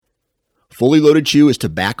Fully Loaded Chew is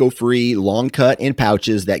tobacco-free, long cut in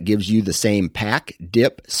pouches that gives you the same pack,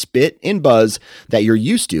 dip, spit, and buzz that you're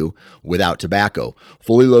used to without tobacco.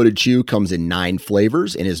 Fully Loaded Chew comes in 9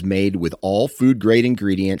 flavors and is made with all food-grade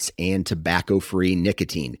ingredients and tobacco-free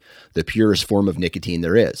nicotine, the purest form of nicotine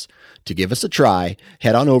there is. To give us a try,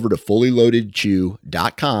 head on over to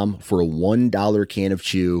fullyloadedchew.com for a $1 can of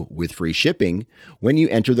chew with free shipping when you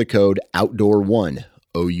enter the code OUTDOOR1.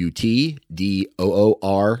 OUTDOOR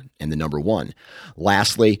and the number 1.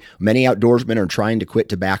 Lastly, many outdoorsmen are trying to quit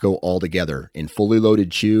tobacco altogether, and Fully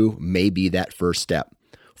Loaded Chew may be that first step.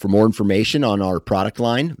 For more information on our product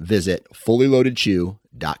line, visit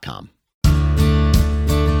fullyloadedchew.com.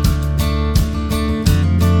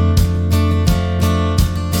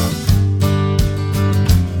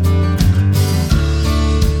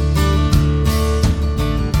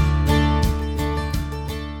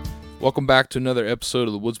 Welcome back to another episode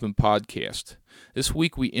of the Woodsman Podcast. This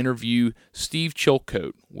week we interview Steve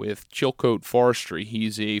Chilcote with Chilcote Forestry.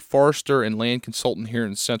 He's a forester and land consultant here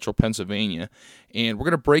in central Pennsylvania. And we're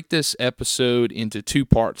going to break this episode into 2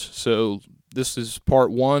 parts. So this is part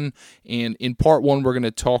 1. And in part 1, we're going to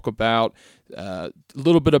talk about a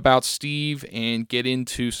little bit about Steve and get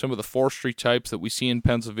into some of the forestry types that we see in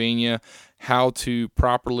Pennsylvania, how to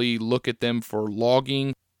properly look at them for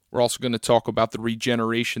logging. We're also going to talk about the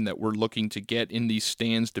regeneration that we're looking to get in these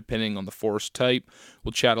stands depending on the forest type.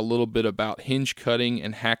 We'll chat a little bit about hinge cutting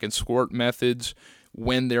and hack and squirt methods,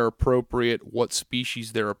 when they're appropriate, what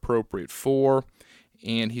species they're appropriate for.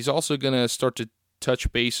 And he's also going to start to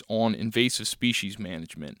touch base on invasive species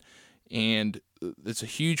management. And it's a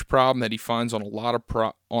huge problem that he finds on a lot of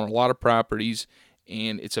properties.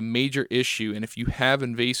 And it's a major issue, and if you have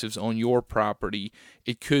invasives on your property,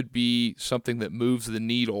 it could be something that moves the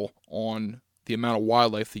needle on the amount of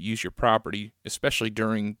wildlife that use your property, especially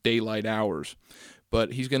during daylight hours.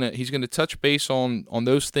 But he's gonna touch base on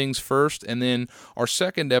those things first, and then our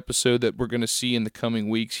second episode that we're gonna see in the coming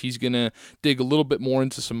weeks, he's gonna dig a little bit more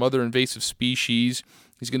into some other invasive species.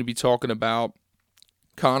 He's gonna be talking about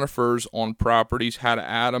conifers on properties, how to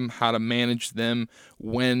add them, how to manage them,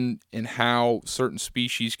 when and how certain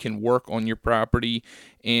species can work on your property.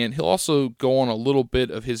 And he'll also go on a little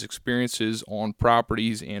bit of his experiences on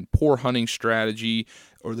properties and poor hunting strategy,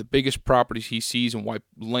 or the biggest properties he sees and why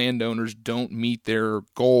landowners don't meet their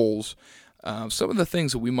goals. Some of the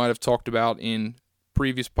things that we might have talked about in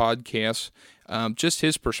previous podcasts, just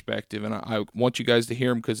his perspective, and I want you guys to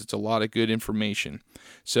hear him because it's a lot of good information.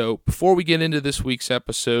 So before we get into this week's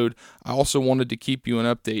episode, I also wanted to keep you an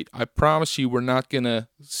update. I promise you we're not going to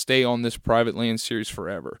stay on this private land series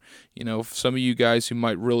forever. You know, some of you guys who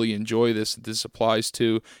might really enjoy this applies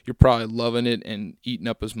to, you're probably loving it and eating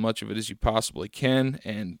up as much of it as you possibly can,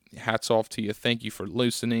 and hats off to you. Thank you for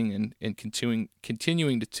listening and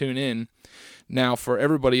continuing to tune in. Now, for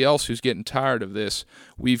everybody else who's getting tired of this,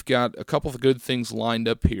 we've got a couple of good things lined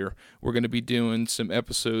up here. We're going to be doing some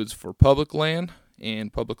episodes for public land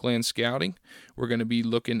and public land scouting. We're going to be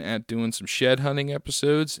looking at doing some shed hunting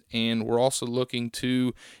episodes, and we're also looking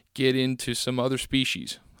to get into some other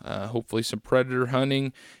species, hopefully some predator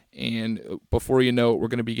hunting, and before you know it, we're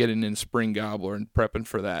going to be getting in spring gobbler and prepping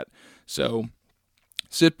for that. So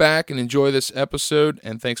sit back and enjoy this episode,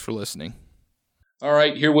 and thanks for listening. All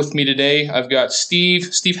right, here with me today, I've got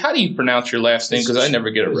Steve. Steve, how do you pronounce your last name? Because I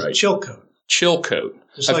never get it right. Chilcote. Chilcote.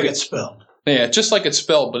 Just like it's spelled. Yeah, just like it's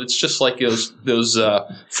spelled, but it's just like those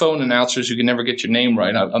phone announcers who can never get your name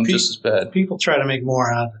right. I'm just as bad. People try to make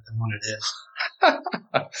more out of it than what it is.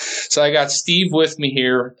 So I got Steve with me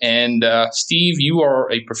here, and Steve, you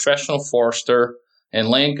are a professional forester and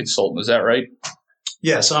land consultant. Is that right?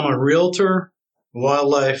 Yes, I'm a realtor,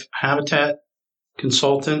 wildlife habitat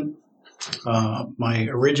consultant. My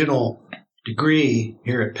original degree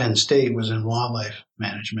here at Penn State was in wildlife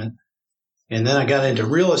management. And then I got into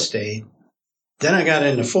real estate. Then I got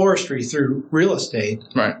into forestry through real estate.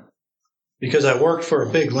 Right. Because I worked for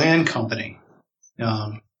a big land company.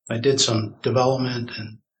 I did some development,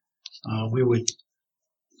 and we would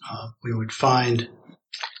find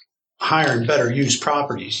higher and better used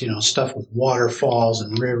properties, stuff with waterfalls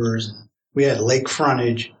and rivers. And we had lake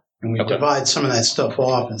frontage. And we divide some of that stuff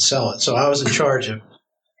off and sell it. So I was in charge of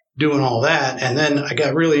doing all that. And then I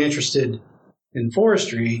got really interested in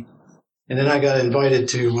forestry. And then I got invited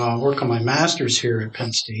to work on my master's here at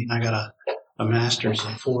Penn State. And I got a master's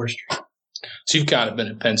in forestry. So you've kind of been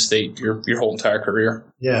at Penn State your whole entire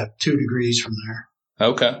career? Yeah, 2 degrees from there.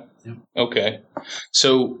 Okay. Yep. Okay.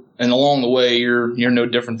 So, and along the way, you're no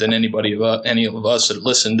different than any of us that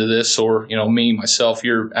listen to this, or, me, myself,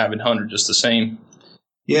 you're an avid hunter just the same.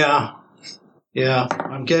 Yeah.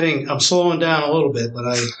 I'm slowing down a little bit, but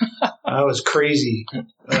I was crazy.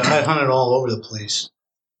 I hunted all over the place.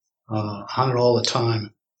 Hunted all the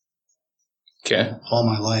time. Okay. All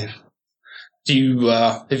my life. Do you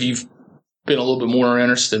have you been a little bit more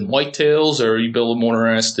interested in whitetails, or are you been a little more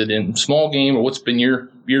interested in small game, or what's been your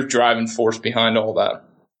driving force behind all that?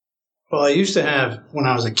 Well, I used to have, when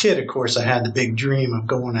I was a kid, of course, I had the big dream of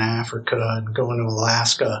going to Africa and going to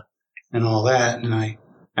Alaska and all that. And I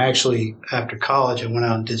actually, after college, I went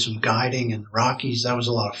out and did some guiding in the Rockies. That was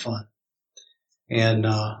a lot of fun. And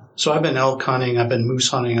so I've been elk hunting. I've been moose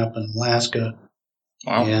hunting up in Alaska.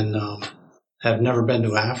 Wow. And have never been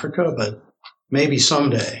to Africa, but maybe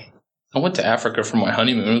someday. I went to Africa for my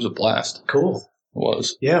honeymoon. It was a blast. Cool. It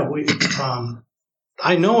was. Yeah,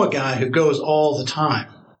 I know a guy who goes all the time,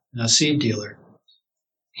 a seed dealer.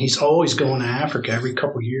 He's always going to Africa every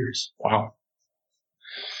couple of years. Wow.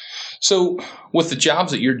 So with the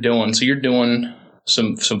jobs that you're doing, so you're doing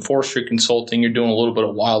some forestry consulting, you're doing a little bit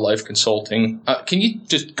of wildlife consulting. Can you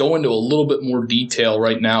just go into a little bit more detail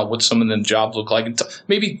right now what some of them jobs look like? And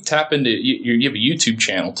maybe tap into, you have a YouTube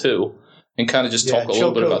channel too, and kind of just talk a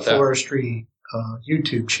little bit about that. Forestry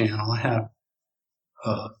YouTube channel. I have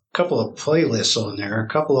a couple of playlists on there. A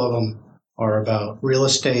couple of them are about real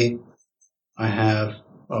estate. I have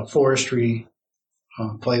a forestry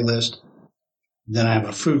playlist. Then I have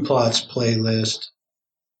a food plots playlist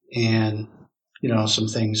and, some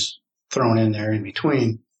things thrown in there in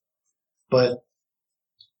between. But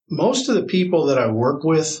most of the people that I work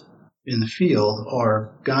with in the field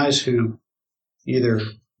are guys who either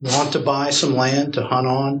want to buy some land to hunt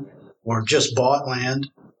on or just bought land,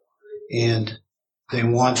 and they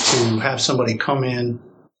want to have somebody come in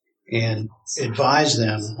and advise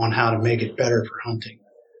them on how to make it better for hunting.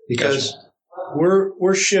 Because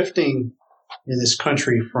we're shifting in this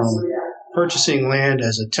country from purchasing land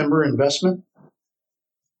as a timber investment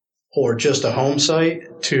or just a home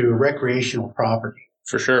site to recreational property.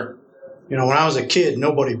 For sure. When I was a kid,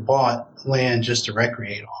 nobody bought land just to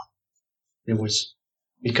recreate on. It was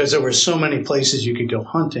because there were so many places you could go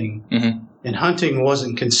hunting, and hunting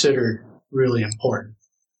wasn't considered really important.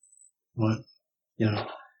 But,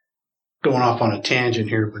 going off on a tangent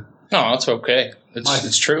here, but no, that's okay.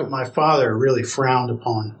 It's true. My father really frowned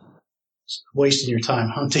upon wasting your time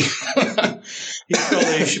hunting. He felt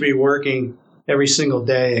that you should be working every single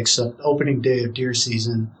day except opening day of deer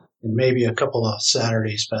season and maybe a couple of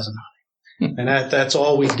Saturdays pheasant hunting. And that's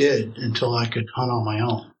all we did until I could hunt on my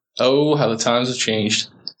own. Oh, how the times have changed.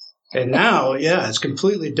 And now, it's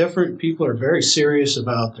completely different. People are very serious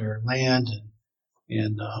about their land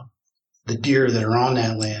and the deer that are on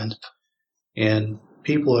that land. And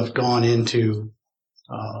people have gone into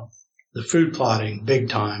the food plotting big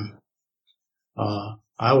time.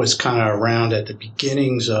 I was kind of around at the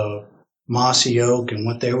beginnings of Mossy Oak and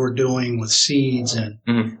what they were doing with seeds and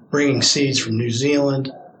bringing seeds from New Zealand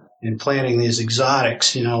and planting these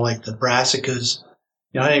exotics, like the brassicas.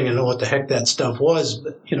 I didn't even know what the heck that stuff was,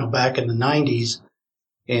 but, back in the 90s.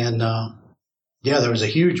 And, there was a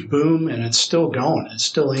huge boom, and it's still going. It's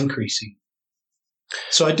still increasing.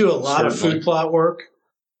 So I do a lot of food plot work.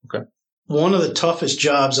 Okay. One of the toughest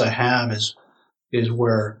jobs I have is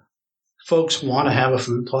where folks want to have a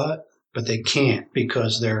food plot, but they can't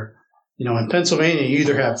because they're, in Pennsylvania, you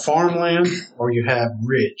either have farmland or you have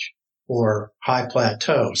ridge or high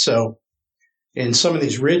plateau. So in some of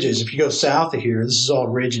these ridges, if you go south of here, this is all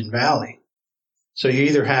ridge and valley. So you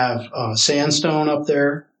either have sandstone up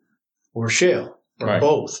there or shale or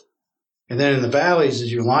both. And then in the valleys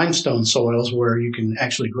is your limestone soils where you can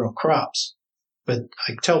actually grow crops. But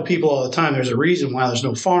I tell people all the time, there's a reason why there's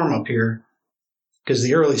no farm up here, because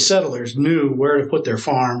the early settlers knew where to put their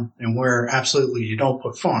farm and where absolutely you don't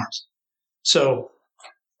put farms. So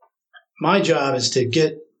my job is to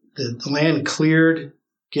get the land cleared,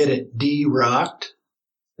 get it de-rocked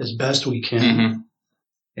as best we can,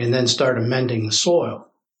 and then start amending the soil.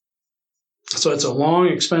 So it's a long,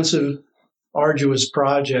 expensive, arduous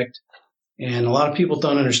project, and a lot of people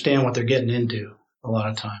don't understand what they're getting into a lot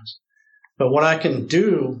of times. But what I can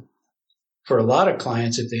do for a lot of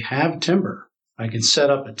clients, if they have timber, I can set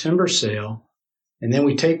up a timber sale, and then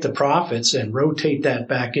we take the profits and rotate that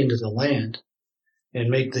back into the land and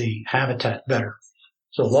make the habitat better.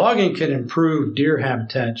 So logging can improve deer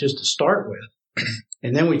habitat just to start with,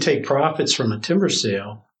 and then we take profits from a timber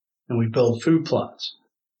sale and we build food plots.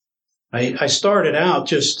 I started out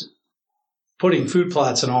just putting food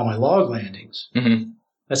plots in all my log landings.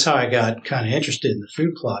 That's how I got kind of interested in the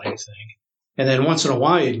food plotting thing. And then once in a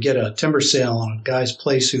while, you'd get a timber sale on a guy's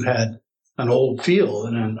place who had an old field,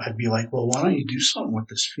 and then I'd be like, well, why don't you do something with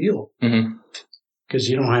this field? Because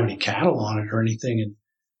you don't have any cattle on it or anything.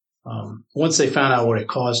 And once they found out what it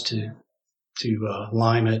cost to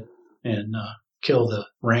lime it and kill the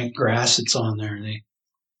rank grass that's on there. And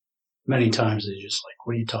many times they just like,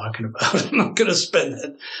 what are you talking about? I'm not going to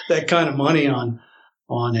spend that kind of money on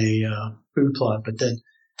a food plot. But then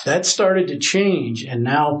that started to change, and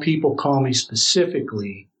now people call me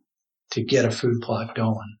specifically to get a food plot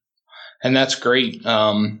going. And that's great.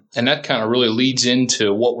 And that kind of really leads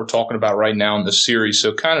into what we're talking about right now in this series.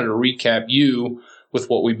 So kind of to recap you with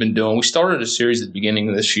what we've been doing, we started a series at the beginning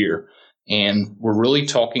of this year, and we're really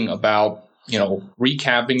talking about,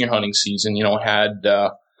 recapping your hunting season.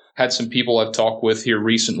 Had some people I've talked with here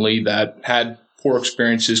recently that had poor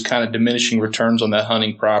experiences, kind of diminishing returns on that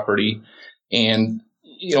hunting property. And,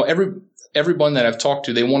 everyone that I've talked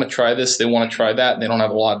to, they want to try this, they want to try that, and they don't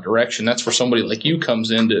have a lot of direction. That's where somebody like you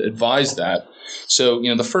comes in to advise that. So,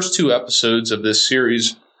 the first 2 episodes of this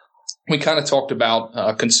series, we kind of talked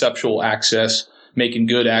about conceptual access, making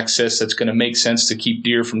good access that's going to make sense to keep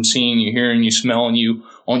deer from seeing you, hearing you, smelling you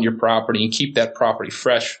on your property, and keep that property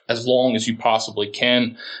fresh as long as you possibly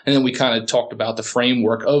can. And then we kind of talked about the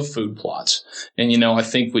framework of food plots. And, I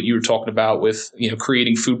think what you were talking about with,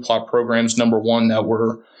 creating food plot programs, number one, that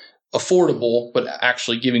were affordable, but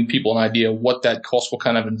actually giving people an idea of what that costs, what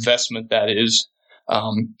kind of investment that is,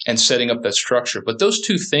 and setting up that structure. But those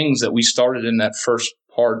 2 things that we started in that first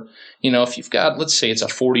part, if you've got, let's say it's a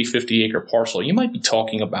 40, 50 acre parcel, you might be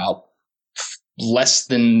talking about less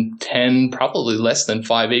than 10, probably less than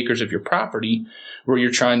 5 acres of your property where you're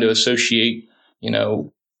trying to associate,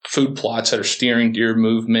 food plots that are steering deer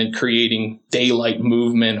movement, creating daylight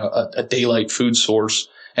movement, a daylight food source,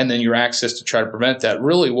 and then your access to try to prevent that.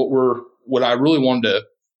 Really, what I really wanted to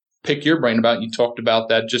pick your brain about, you talked about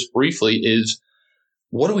that just briefly, is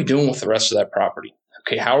what are we doing with the rest of that property?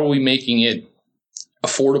 Okay, how are we making it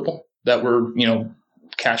affordable, that we're,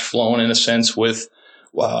 cash flowing in a sense with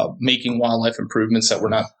making wildlife improvements, that we're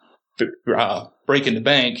not breaking the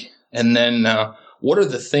bank? And then what are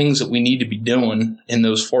the things that we need to be doing in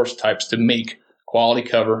those forest types to make quality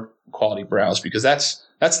cover, quality browse? Because that's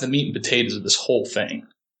the meat and potatoes of this whole thing.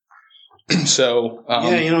 So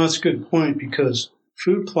that's a good point, because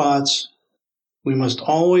food plots, we must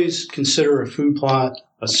always consider a food plot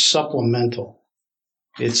a supplemental.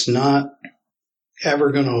 It's not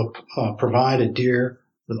ever going to provide a deer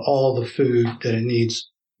with all the food that it needs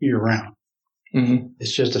year-round. Mm-hmm.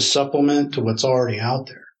 It's just a supplement to what's already out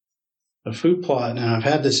there. A food plot, and I've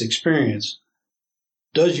had this experience,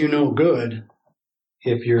 does you no good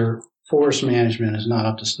if your forest management is not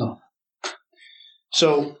up to snuff.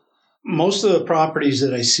 So most of the properties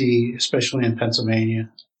that I see, especially in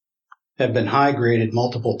Pennsylvania, have been high graded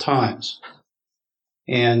multiple times.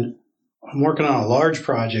 And I'm working on a large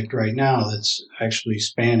project right now that's actually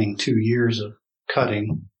spanning 2 years of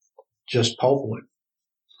cutting just pulpwood.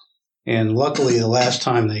 And luckily, the last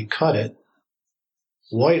time they cut it,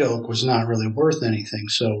 white oak was not really worth anything,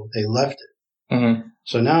 so they left it. Mm-hmm.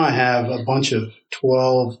 So now I have a bunch of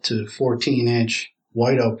 12 to 14 inch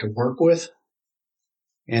white oak to work with,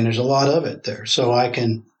 and there's a lot of it there. So I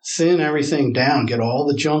can thin everything down, get all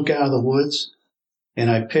the junk out of the woods, and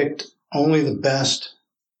I picked only the best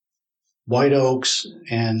white oaks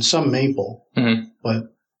and some maple, mm-hmm.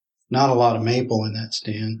 but not a lot of maple in that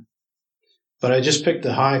stand. But I just picked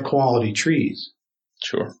the high quality trees.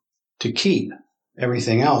 Sure. To keep.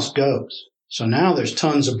 Everything else goes. So now there's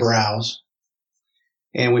tons of browse,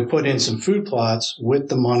 and we put in some food plots with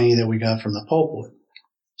the money that we got from the pulpwood.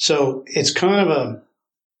 So it's kind of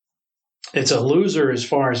it's a loser as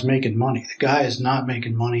far as making money. The guy is not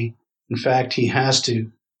making money. In fact, he has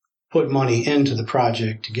to put money into the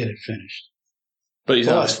project to get it finished. But he's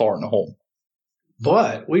not as far in the hole.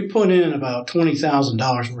 But we put in about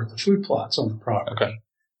 $20,000 worth of food plots on the property. Okay.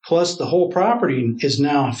 Plus the whole property is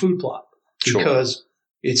now a food plot. Because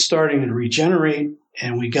it's starting to regenerate,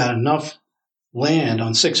 and we got enough land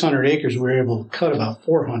on 600 acres. We were able to cut about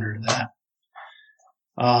 400 of that.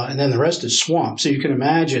 And then the rest is swamp. So you can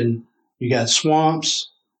imagine you got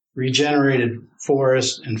swamps, regenerated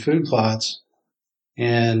forest, and food plots.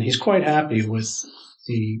 And he's quite happy with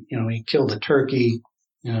he killed a turkey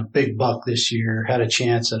and a big buck this year, had a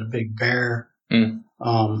chance at a big bear.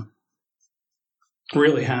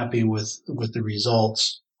 Really happy with the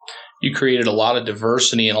results. You created a lot of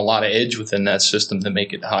diversity and a lot of edge within that system to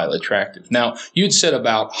make it highly attractive. Now, you'd said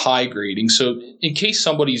about high grading. So in case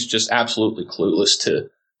somebody's just absolutely clueless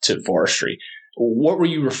to forestry, what were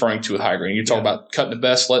you referring to with high grading? You're talking about cutting the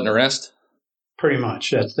best, letting the rest? Pretty much.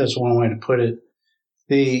 That's one way to put it.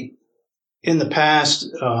 In the past,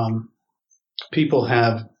 people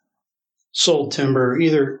have sold timber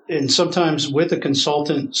either, and sometimes with a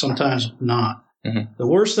consultant, sometimes not. Mm-hmm. The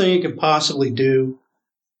worst thing you could possibly do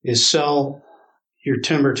is sell your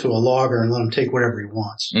timber to a logger and let him take whatever he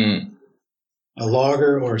wants. A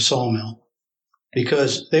logger or a sawmill.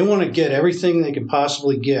 Because they want to get everything they can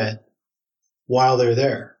possibly get while they're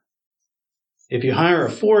there. If you hire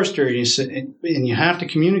a forester and you have to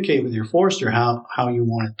communicate with your forester how you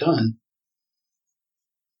want it done,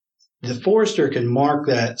 the forester can mark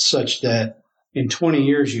that such that in 20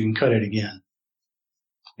 years you can cut it again.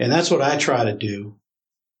 And that's what I try to do.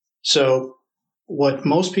 So what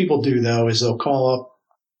most people do, though, is they'll call up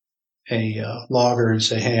a logger and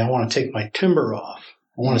say, hey, I want to take my timber off.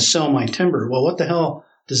 I want to sell my timber. Well, what the hell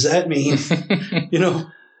does that mean?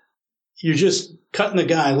 You're just cutting the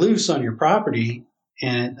guy loose on your property.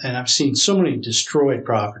 And I've seen so many destroyed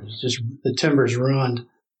properties, just the timber's ruined.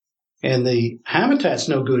 And the habitat's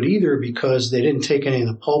no good either because they didn't take any of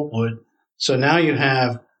the pulpwood. So now you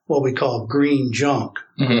have what we call green junk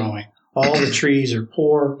growing. All the trees are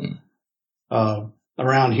poor.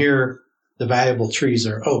 Around here, the valuable trees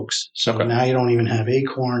are oaks. So now you don't even have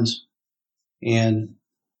acorns. And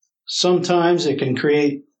sometimes it can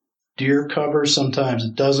create deer cover. Sometimes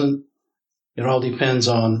it doesn't. It all depends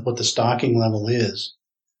on what the stocking level is.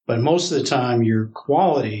 But most of the time, your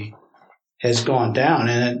quality has gone down.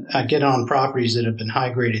 And I get on properties that have been high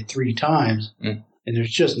graded 3 times, and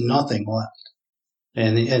there's just nothing left.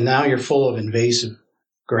 And now you're full of invasive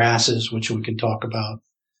grasses, which we can talk about,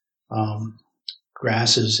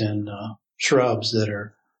 grasses and shrubs that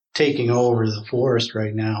are taking over the forest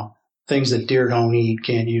right now. Things that deer don't eat,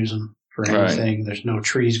 can't use them for anything. Right. There's no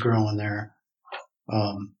trees growing there.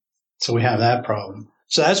 So we have that problem.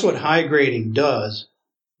 So that's what high grading does.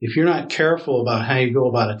 If you're not careful about how you go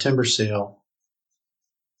about a timber sale,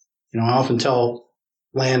 I often tell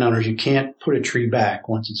landowners you can't put a tree back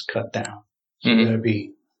once it's cut down. So you got to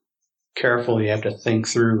be careful. You have to think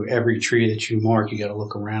through every tree that you mark. You got to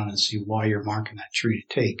look around and see why you're marking that tree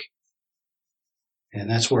to take. And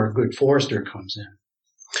that's where a good forester comes in.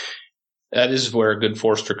 That is where a good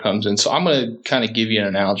forester comes in. So I'm going to kind of give you an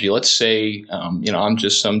analogy. Let's say, I'm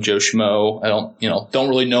just some Joe Schmo. I don't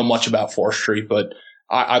really know much about forestry, but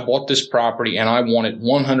I bought this property and I want it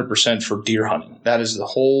 100% for deer hunting. That is the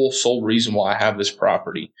whole sole reason why I have this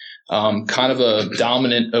property. Kind of a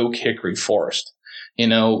dominant oak hickory forest,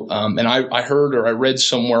 and I heard or I read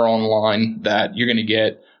somewhere online that you're going to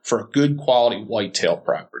get, for a good quality whitetail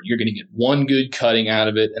property, you're going to get one good cutting out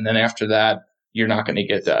of it. And then after that, you're not going to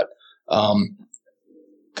get that.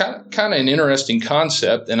 Kind of an interesting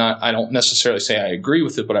concept, and I don't necessarily say I agree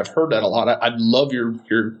with it, but I've heard that a lot. I'd love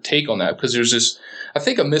your take on that, because there's this, I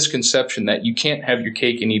think, a misconception that you can't have your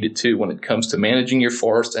cake and eat it too when it comes to managing your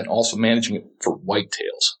forest and also managing it for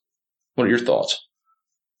whitetails. What are your thoughts?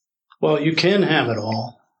 Well, you can have it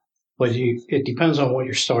all, but it depends on what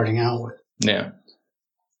you're starting out with. Yeah.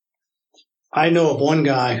 I know of one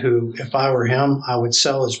guy who, if I were him, I would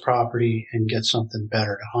sell his property and get something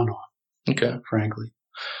better to hunt on. Okay. Frankly.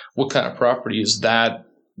 What kind of property is that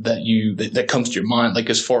comes to your mind, like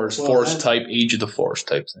as far as forest type, age of the forest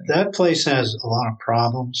type thing? That place has a lot of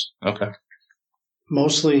problems. Okay.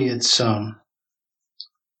 Mostly it's the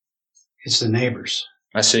neighbors.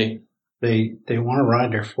 I see. They want to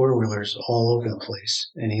ride their 4-wheelers all over the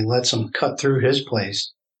place, and he lets them cut through his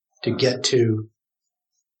place to get to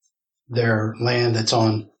their land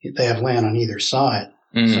they have land on either side.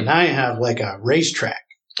 Mm-hmm. So now you have like a racetrack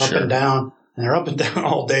up and down, and they're up and down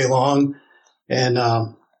all day long. And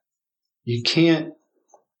you can't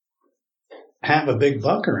have a big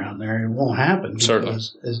buck around there. It won't happen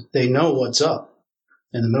because they know what's up.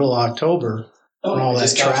 In the middle of October, when all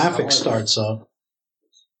that traffic starts up,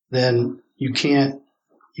 then you can't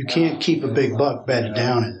keep a big buck bedded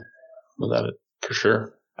down in it. Without it, for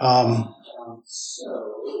sure.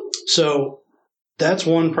 So that's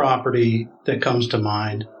one property that comes to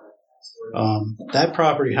mind. That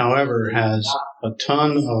property, however, has a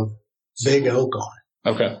ton of big oak on it.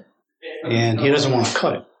 Okay. And he doesn't want to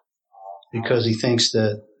cut it because he thinks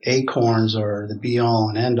that acorns are the be-all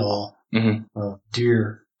and end-all of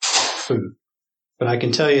deer food. But I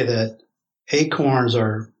can tell you that acorns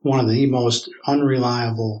are one of the most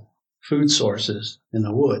unreliable food sources in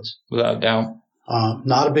the woods. Without a doubt.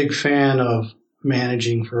 Not a big fan of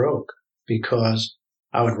managing for oak because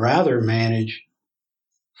I would rather manage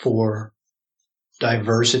for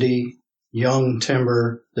diversity, young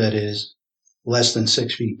timber that is less than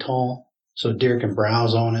 6 feet tall, so deer can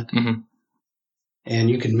browse on it. Mm-hmm. And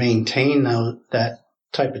you can maintain that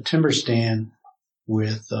type of timber stand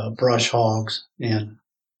with brush hogs and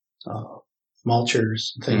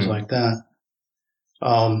mulchers and things like that.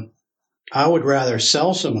 I would rather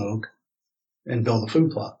sell some oak and build a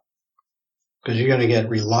food plot because you're going to get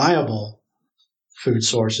reliable food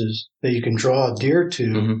sources that you can draw deer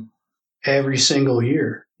to every single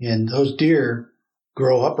year. And those deer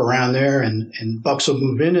grow up around there, and bucks will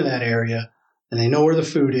move into that area, and they know where the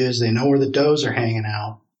food is. They know where the does are hanging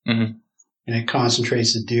out. And it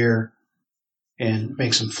concentrates the deer and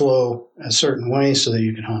makes them flow a certain way so that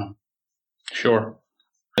you can hunt them. Sure.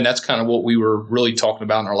 And that's kind of what we were really talking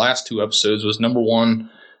about in our last 2 episodes was, number one,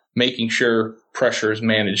 making sure pressure is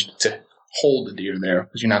managed to hold the deer there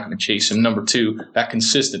because you're not going to chase him. Number 2, that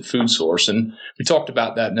consistent food source. And we talked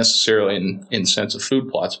about that necessarily in sense of food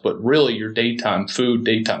plots, but really your daytime food,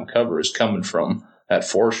 daytime cover is coming from that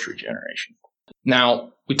forestry generation.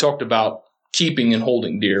 Now, we talked about keeping and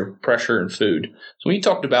holding deer, pressure and food. So when you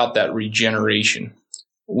talked about that regeneration,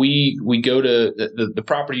 we go to the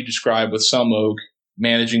property you described with some oak,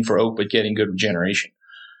 managing for oak, but getting good regeneration.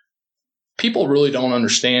 People really don't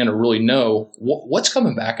understand or really know what's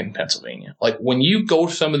coming back in Pennsylvania. Like when you go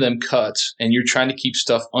to some of them cuts and you're trying to keep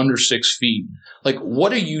stuff under 6 feet, like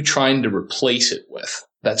what are you trying to replace it with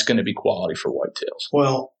that's going to be quality for whitetails?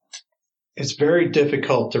 Well, it's very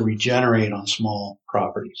difficult to regenerate on small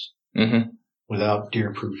properties without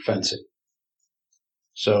deer-proof fencing.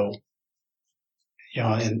 So,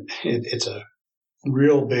 and it's a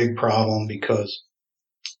real big problem because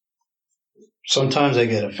sometimes I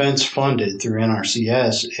get a fence funded through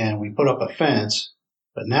NRCS and we put up a fence,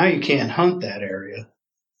 but now you can't hunt that area.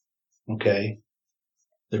 Okay.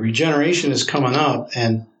 The regeneration is coming up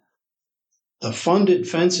and the funded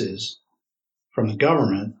fences from the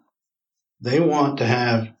government, they want to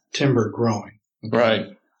have timber growing. Okay? Right.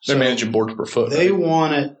 They're managing boards per foot. They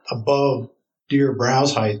want it above deer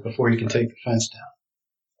browse height before you can take the fence down.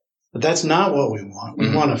 But that's not what we want.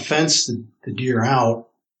 We want to fence the deer out,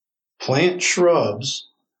 plant shrubs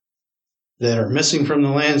that are missing from the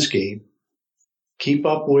landscape, keep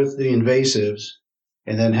up with the invasives,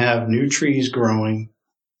 and then have new trees growing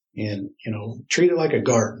and, treat it like a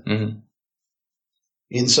garden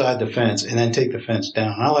inside the fence and then take the fence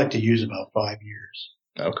down. I like to use about 5 years.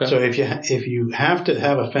 Okay. So if you have to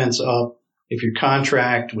have a fence up, if your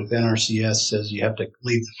contract with NRCS says you have to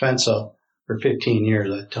leave the fence up for 15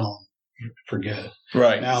 years, I tell them, forget it.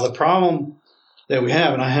 Right. Now, the problem that we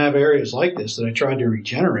have, and I have areas like this that I tried to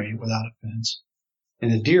regenerate without a fence,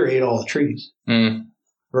 and the deer ate all the trees,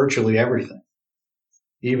 virtually everything,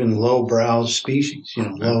 even low browse species,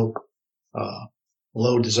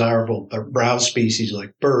 low desirable browse species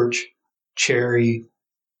like birch, cherry,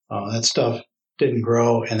 that stuff didn't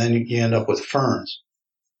grow, and then you end up with ferns.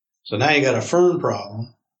 So now you got a fern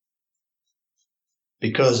problem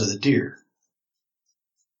because of the deer.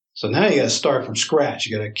 So now you got to start from scratch.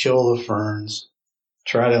 You got to kill the ferns,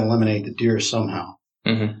 try to eliminate the deer somehow.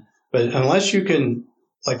 But unless you can,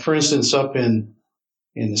 like for instance, up in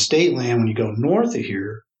the state land, when you go north of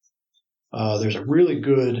here, there's a really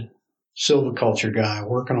good silviculture guy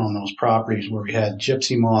working on those properties where we had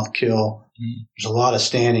gypsy moth kill. There's a lot of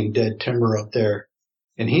standing dead timber up there,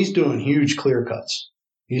 and he's doing huge clear cuts.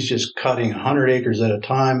 He's just cutting 100 acres at a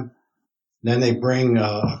time. Then they bring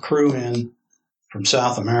a crew in from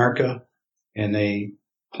South America, and they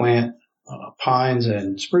plant pines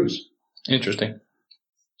and spruce. Interesting.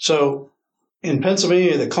 So in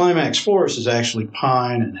Pennsylvania, the climax forest is actually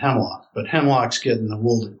pine and hemlock, but hemlock's getting the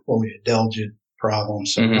woolly adelgid problem,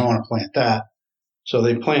 so we don't want to plant that. So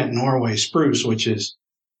they plant Norway spruce, which is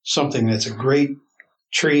something that's a great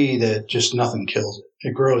tree that just nothing kills it.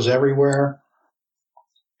 It grows everywhere,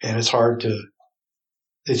 and it's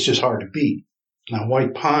just hard to beat. Now,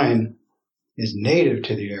 white pine is native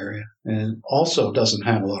to the area and also doesn't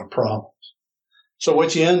have a lot of problems. So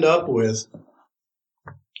what you end up with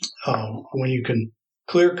when you can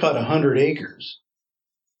clear cut 100 acres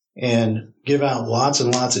and give out lots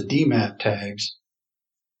and lots of DMAP tags,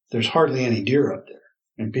 there's hardly any deer up there.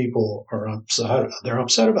 And people are upset. They're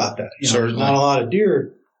upset about that. There's not a lot of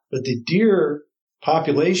deer, but the deer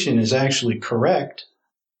population is actually correct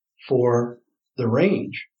for the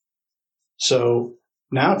range. So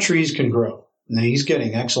now trees can grow. And he's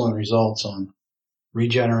getting excellent results on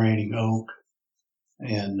regenerating oak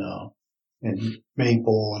and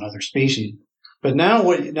maple and other species. But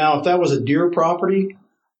now if that was a deer property,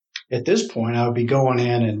 at this point I would be going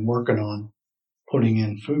in and working on putting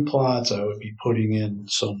in food plots. I would be putting in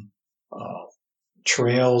some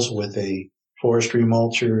trails with a forestry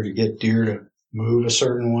mulcher to get deer to move a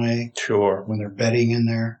certain way. Sure. When they're bedding in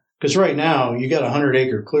there. Because right now you got a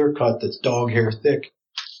 100-acre clear cut that's dog hair thick.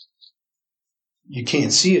 You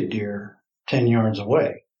can't see a deer 10 yards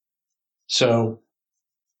away. So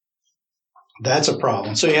that's a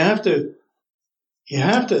problem. So you have to,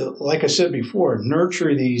 like I said before,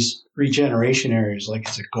 nurture these regeneration areas like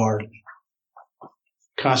it's a garden.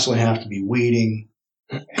 constantly have to be weeding,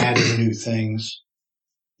 adding new things,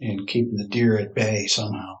 and keeping the deer at bay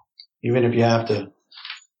somehow. Even if you have to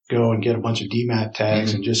go and get a bunch of DMAT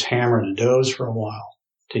tags and just hammer the does for a while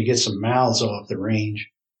till you get some mouths off the range,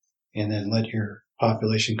 and then let your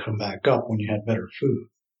population come back up when you have better food.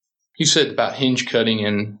 You said about hinge cutting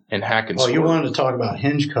and hack and squirt. You wanted to talk about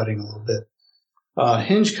hinge cutting a little bit.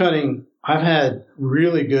 Hinge cutting, I've had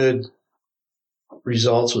really good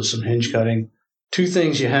results with some hinge cutting. Two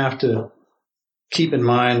things you have to keep in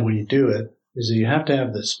mind when you do it is that you have to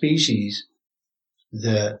have the species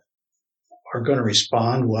that are going to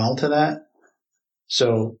respond well to that.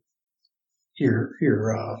 So your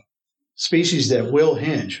species that will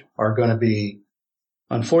hinge are going to be,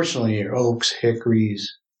 unfortunately, your oaks,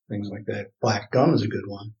 hickories, things like that. Black gum is a good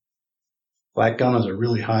one. Black gum is a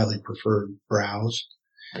really highly preferred browse.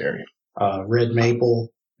 Very. Red maple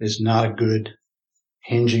is not a good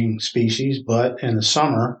hinging species, but in the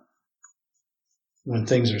summer, when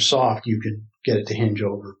things are soft, you can get it to hinge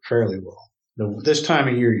over fairly well. This time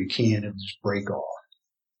of year, you can't. It'll just break off.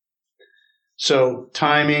 So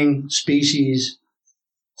timing, species,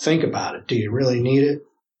 think about it. Do you really need it?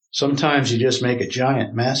 Sometimes you just make a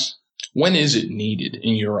giant mess. When is it needed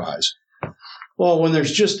in your eyes? Well, when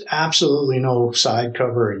there's just absolutely no side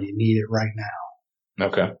cover and you need it right now.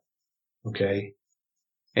 Okay. Okay.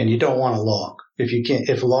 And you don't want to log.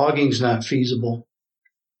 If logging's not feasible,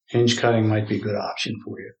 hinge cutting might be a good option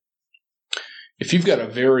for you. If you've got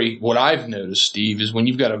what I've noticed, Steve, is when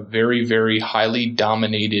you've got a very, very highly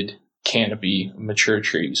dominated canopy of mature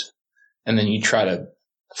trees, and then you try to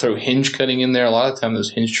throw hinge cutting in there, a lot of the time those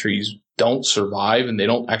hinge trees don't survive and they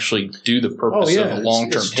don't actually do the purpose of a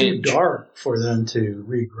long-term hinge. It's too dark for them to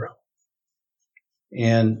regrow.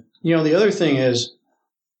 And, the other thing is,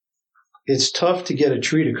 it's tough to get a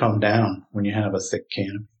tree to come down when you have a thick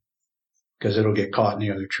canopy because it'll get caught in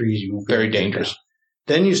the other trees. You won't be very dangerous.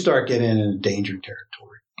 Then you start getting into danger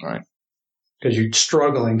territory. Right. Because you're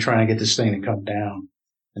struggling trying to get this thing to come down.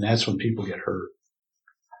 And that's when people get hurt.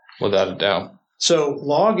 Without a doubt. So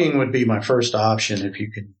logging would be my first option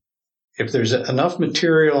if there's enough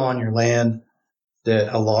material on your land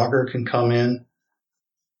that a logger can come in,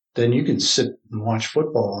 then you can sit and watch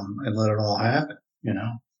football and let it all happen.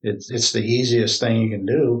 It's the easiest thing you can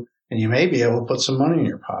do, and you may be able to put some money in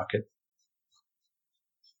your pocket.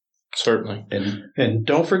 Certainly. And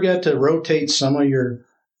don't forget to rotate some of your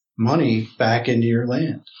money back into your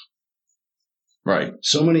land. Right.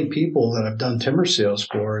 So many people that I've done timber sales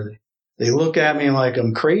for, they look at me like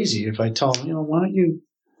I'm crazy if I tell them, why don't you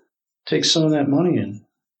take some of that money and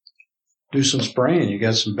do some spraying? You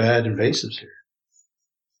got some bad invasives here.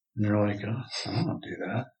 And they're like, oh, I don't want to do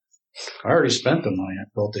that. I already spent the money. I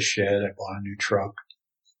built a shed. I bought a new truck.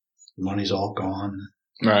 The money's all gone.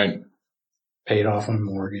 Right. Paid off my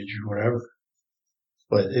mortgage or whatever.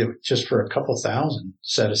 But just for a couple thousand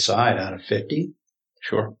set aside out of 50.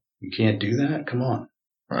 Sure. You can't do that? Come on.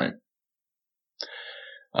 Right.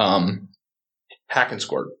 Hack and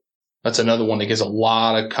squirt. That's another one that gets a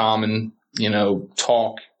lot of common,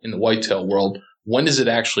 talk in the whitetail world. When is it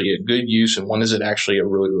actually a good use and when is it actually a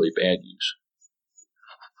really, really bad use?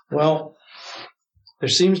 Well, there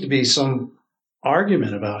seems to be some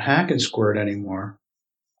argument about hack and squirt anymore.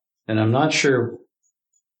 And I'm not sure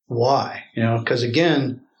why, because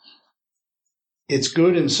again, it's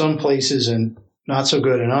good in some places and not so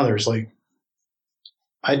good in others. Like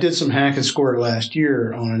I did some hack and squirt last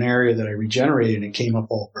year on an area that I regenerated and it came up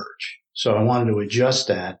all birch. So I wanted to adjust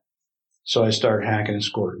that. So I started hacking and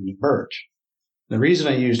squirting the birch. The reason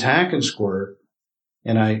I used hack and squirt,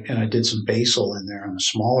 and I did some basil in there on the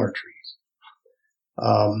smaller trees.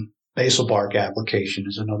 Basil bark application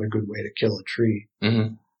is another good way to kill a tree.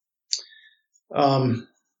 Mm-hmm.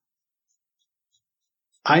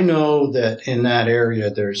 I know that in that area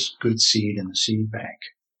there's good seed in the seed bank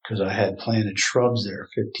because I had planted shrubs there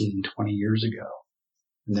 15, 20 years ago.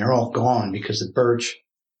 And they're all gone because the birch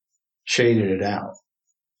shaded it out.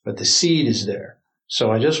 But the seed is there.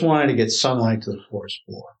 So I just wanted to get sunlight to the forest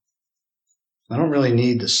floor. I don't really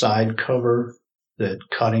need the side cover that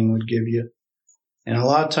cutting would give you. And a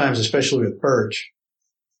lot of times, especially with birch,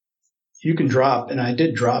 you can drop, and I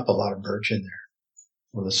did drop a lot of birch in there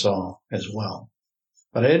with a saw as well.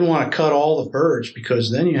 But I didn't want to cut all the birch because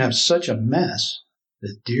then you have such a mess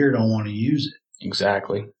that deer don't want to use it.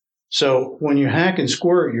 Exactly. So when you hack and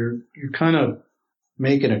squirt, you're kind of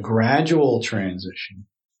making a gradual transition.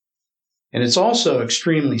 And it's also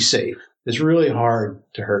extremely safe. It's really hard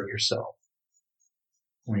to hurt yourself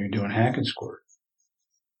when you're doing hack and squirt.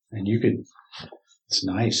 And it's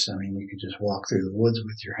nice. I mean, you could just walk through the woods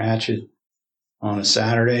with your hatchet on a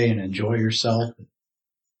Saturday and enjoy yourself.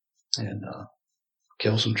 and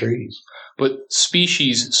kill some trees. But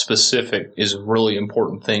species specific is a really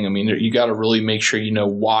important thing. I mean, you got to really make sure you know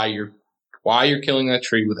why you're killing that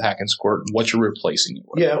tree with hack and squirt and what you're replacing it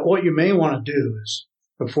with. Yeah, what you may want to do is,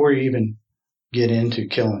 before you even get into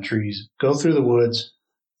killing trees, go through the woods,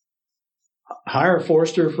 hire a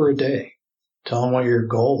forester for a day, tell them what your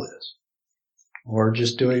goal is, or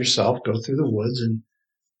just do it yourself. Go through the woods,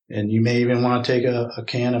 and you may even want to take a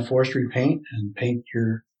can of forestry paint and paint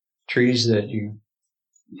your trees that you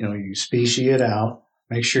species it out.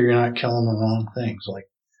 Make sure you're not killing the wrong things. Like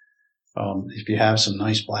if you have some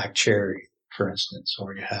nice black cherry, for instance,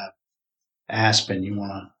 or you have aspen, you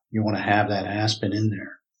want to have that aspen in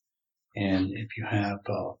there. And if you have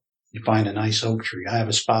you find a nice oak tree, I have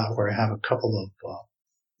a spot where I have a couple of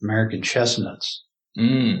American chestnuts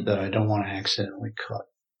that I don't want to accidentally cut.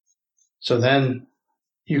 So then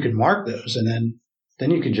you can mark those, and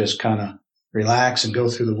then you can just kind of relax and go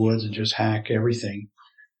through the woods and just hack everything.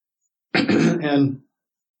 and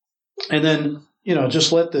then,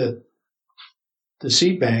 just let the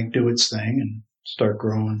seed bank do its thing and start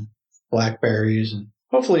growing blackberries, and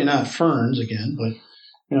hopefully not ferns again, but,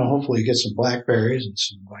 hopefully you get some blackberries and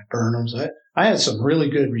some viburnums. I had some really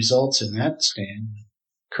good results in that stand.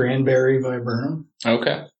 Cranberry viburnum.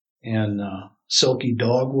 Okay. And silky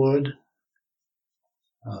dogwood,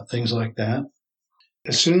 things like that.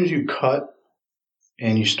 As soon as you cut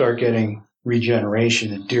and you start getting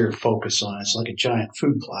regeneration, the deer focus on it. It's like a giant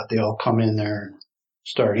food plot. They all come in there and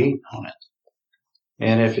start eating on it.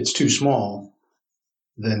 And if it's too small,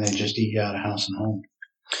 then they just eat you out of house and home.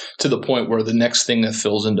 To the point where the next thing that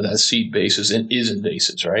fills into that seed base is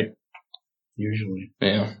invasives, right? Usually.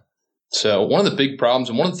 Yeah. So one of the big problems,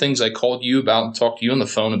 and one of the things I called you about and talked to you on the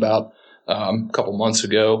phone about a couple months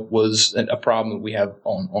ago, was a problem that we have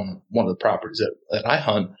on one of the properties that I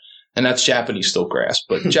hunt, and that's Japanese stiltgrass.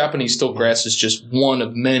 But Japanese stiltgrass is just one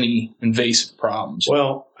of many invasive problems.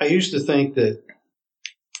 Well, I used to think that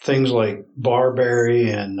things like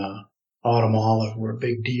barberry and autumn olive were a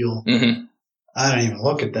big deal. Mm-hmm. I don't even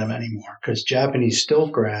look at them anymore because Japanese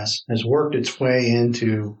stiltgrass has worked its way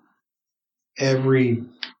into every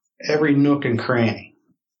nook and cranny.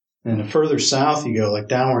 And the further south you go, like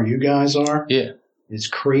down where you guys are, yeah, it's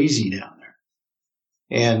crazy down there.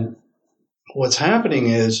 And what's happening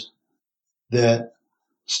is that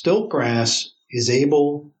stiltgrass is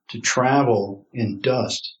able to travel in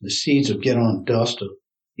dust. The seeds will get on dust of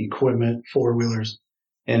equipment, four-wheelers.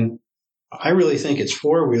 And I really think it's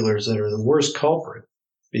four-wheelers that are the worst culprit,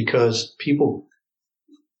 because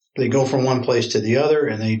they go from one place to the other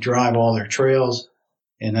and they drive all their trails,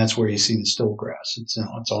 and that's where you see the stiltgrass. It's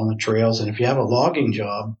on the trails. And if you have a logging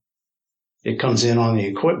job, it comes in on the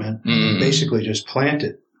equipment and basically just plant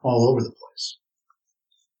it all over the place.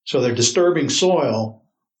 So they're disturbing soil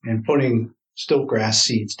and putting stiltgrass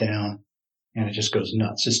seeds down, and it just goes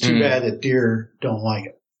nuts. It's too bad that deer don't like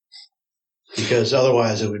it, because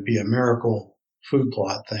otherwise it would be a miracle food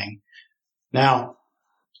plot thing. Now,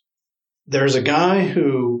 there's a guy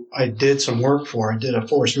who I did some work for. I did a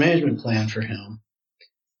forest management plan for him,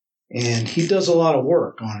 and he does a lot of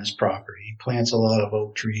work on his property. He plants a lot of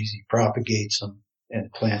oak trees. He propagates them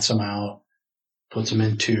and plants them out, puts them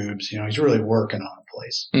in tubes. He's really working on a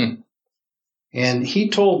place. And he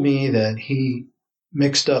told me that he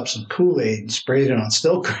mixed up some Kool-Aid and sprayed it on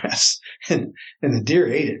stiltgrass, and the deer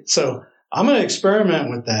ate it. So I'm going to experiment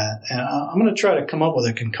with that, and I'm going to try to come up with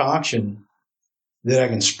a concoction that I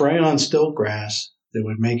can spray on stiltgrass that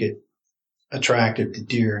would make it attractive to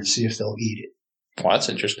deer, and see if they'll eat it. Well, that's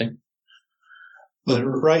interesting. But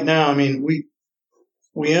right now, I mean,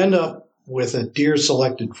 we end up with a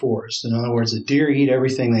deer-selected forest. In other words, the deer eat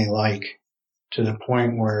everything they like to the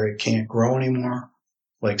point where it can't grow anymore,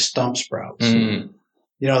 like stump sprouts.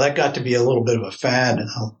 That got to be a little bit of a fad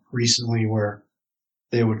recently, where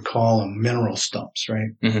they would call them mineral stumps,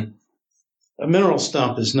 right? Mm-hmm. A mineral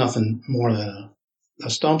stump is nothing more than a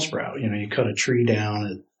stump sprout. You cut a tree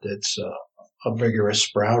down that's a vigorous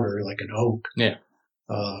sprouter like an oak. Yeah.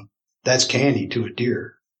 That's candy to a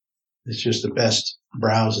deer. It's just the best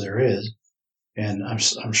browse there is. And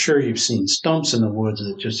I'm sure you've seen stumps in the woods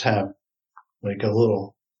that just have like a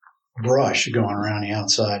little brush going around the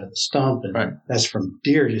outside of the stump. And right. That's from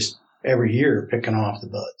deer just every year picking off the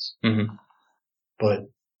buds. Mm-hmm. But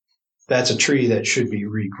that's a tree that should be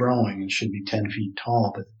regrowing and should be 10 feet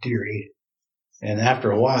tall, but the deer ate it. And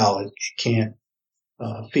after a while, it can't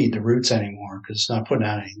feed the roots anymore because it's not putting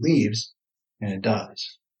out any leaves, and it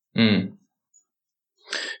dies. The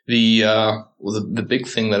big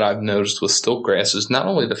thing that I've noticed with stiltgrass is not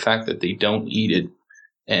only the fact that they don't eat it,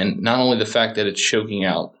 and not only the fact that it's choking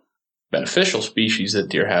out beneficial species that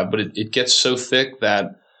deer have, but it gets so thick that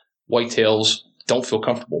whitetails don't feel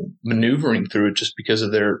comfortable maneuvering through it just because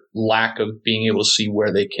of their lack of being able to see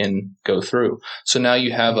where they can go through. So now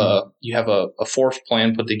you have a forest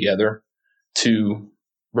plan put together to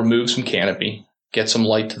remove some canopy, get some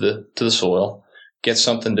light to the soil, get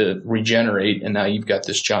something to regenerate, and now you've got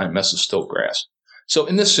this giant mess of stilt grass. So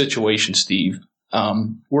in this situation, Steve,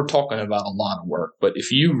 we're talking about a lot of work, but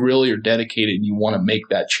if you really are dedicated and you want to make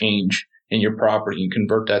that change in your property and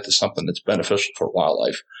convert that to something that's beneficial for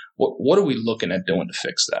wildlife, what are we looking at doing to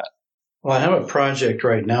fix that? Well, I have a project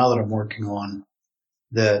right now that I'm working on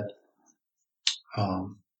that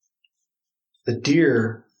the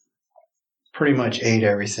deer pretty much ate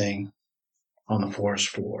everything on the forest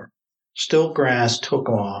floor. Stilt grass took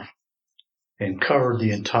off and covered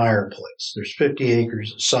the entire place. There's 50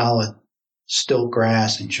 acres of solid stilt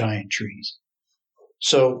grass and giant trees.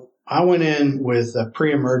 So I went in with a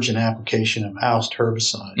pre-emergent application of housed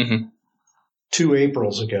herbicide 2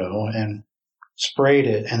 Aprils ago and sprayed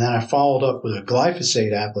it, and then I followed up with a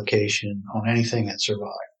glyphosate application on anything that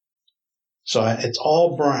survived. So it's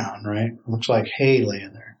all brown, right? It looks like hay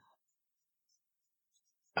laying there.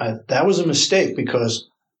 That was a mistake because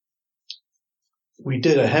we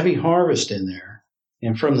did a heavy harvest in there,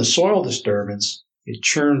 and from the soil disturbance, it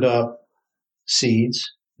churned up seeds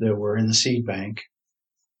that were in the seed bank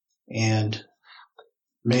and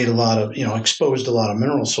made a lot of, exposed a lot of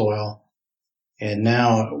mineral soil. And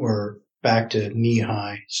now we're back to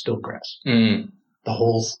knee-high stilt grass. The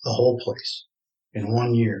whole place in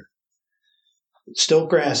 1 year. Stilt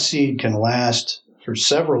grass seed can last for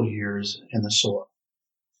several years in the soil.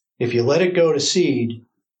 If you let it go to seed,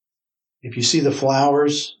 if you see the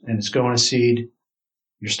flowers and it's going to seed,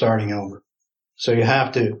 you're starting over. So you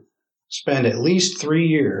have to spend at least 3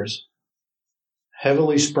 years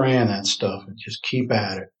heavily spraying that stuff and just keep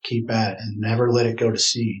at it, and never let it go to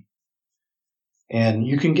seed. And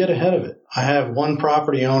you can get ahead of it. I have one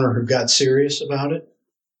property owner who got serious about it.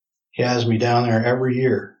 He has me down there every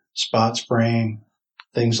year, spot spraying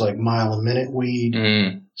things like mile-a-minute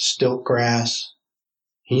weed, stilt grass.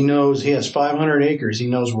 He knows he has 500 acres. He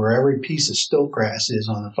knows where every piece of stilt grass is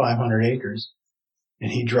on the 500 acres.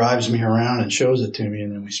 And he drives me around and shows it to me,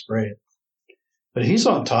 and then we spray it. But he's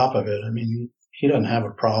on top of it. I mean, he doesn't have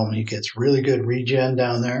a problem. He gets really good regen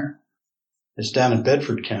down there. It's down in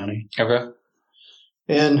Bedford County. Okay.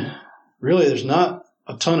 And really, there's not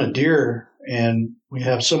a ton of deer, and we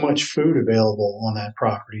have so much food available on that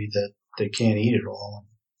property that they can't eat it all.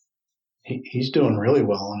 He's doing really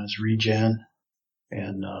well on his regen,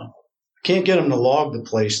 and I can't get him to log the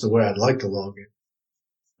place the way I'd like to log it.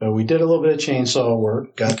 But we did a little bit of chainsaw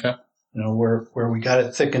work, where we got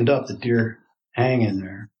it thickened up, the deer hang in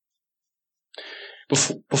there.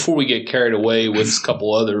 Before we get carried away with a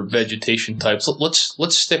couple other vegetation types,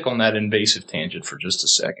 let's stick on that invasive tangent for just a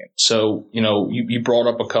second. So, you brought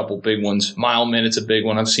up a couple big ones. Mile-a-minute's a big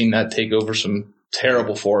one. I've seen that take over some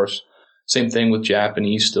terrible forests. Same thing with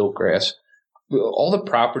Japanese stilt grass. All the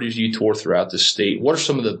properties you tour throughout the state, what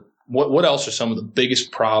else are some of the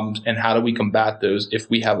biggest problems, and how do we combat those if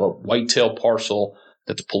we have a whitetail parcel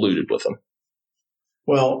that's polluted with them?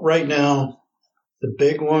 Well, right now, the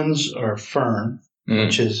big ones are fern,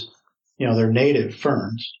 which is, they're native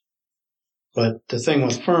ferns. But the thing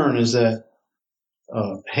with fern is that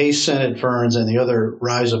hay-scented ferns and the other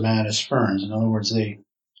rhizomatous ferns, in other words,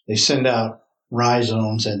 they send out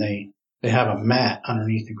rhizomes and they have a mat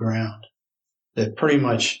underneath the ground that pretty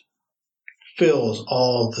much fills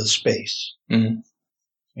all the space. And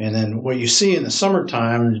then what you see in the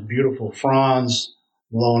summertime is beautiful fronds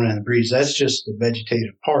blowing in the breeze. That's just the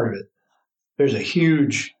vegetative part of it. There's a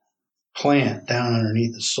huge plant down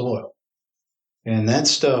underneath the soil, and that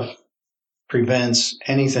stuff prevents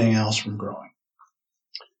anything else from growing.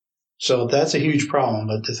 So that's a huge problem.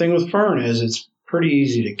 But the thing with fern is it's pretty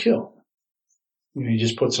easy to kill. You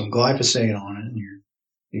just put some glyphosate on it and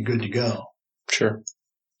you're good to go. Sure.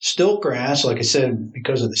 Stilt grass, like I said,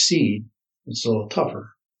 because of the seed, it's a little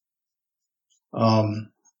tougher.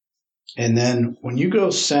 And then when you go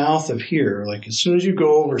south of here, like as soon as you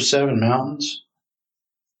go over Seven Mountains,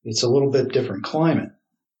 it's a little bit different climate.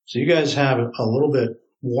 So you guys have a little bit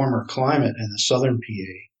warmer climate in the southern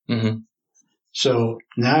PA. So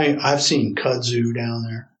now I've seen kudzu down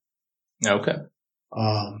there. Okay.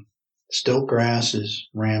 Stilt grass is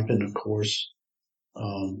rampant, of course.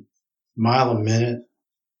 Mile-a-minute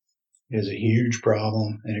is a huge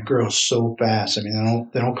problem, and it grows so fast. I mean,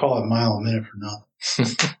 they don't call it mile-a-minute for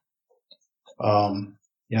nothing.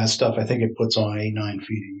 That stuff, I think it puts on 8-9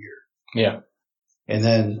 feet a year. Yeah. And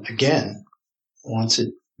then again, once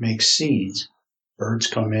it makes seeds, birds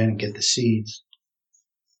come in and get the seeds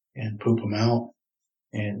and poop them out,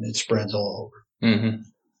 and it spreads all over. Mm-hmm.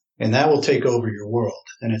 And that will take over your world.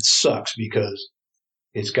 And it sucks because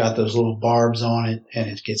it's got those little barbs on it, and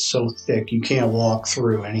it gets so thick you can't walk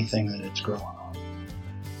through anything that it's growing on.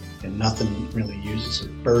 And nothing really uses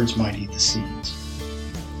it. Birds might eat the seeds.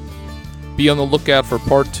 Be on the lookout for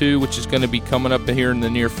part 2, which is going to be coming up here in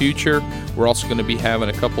the near future. We're also going to be having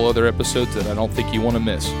a couple other episodes that I don't think you want to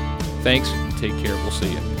miss. Thanks, and take care. We'll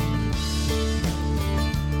see you.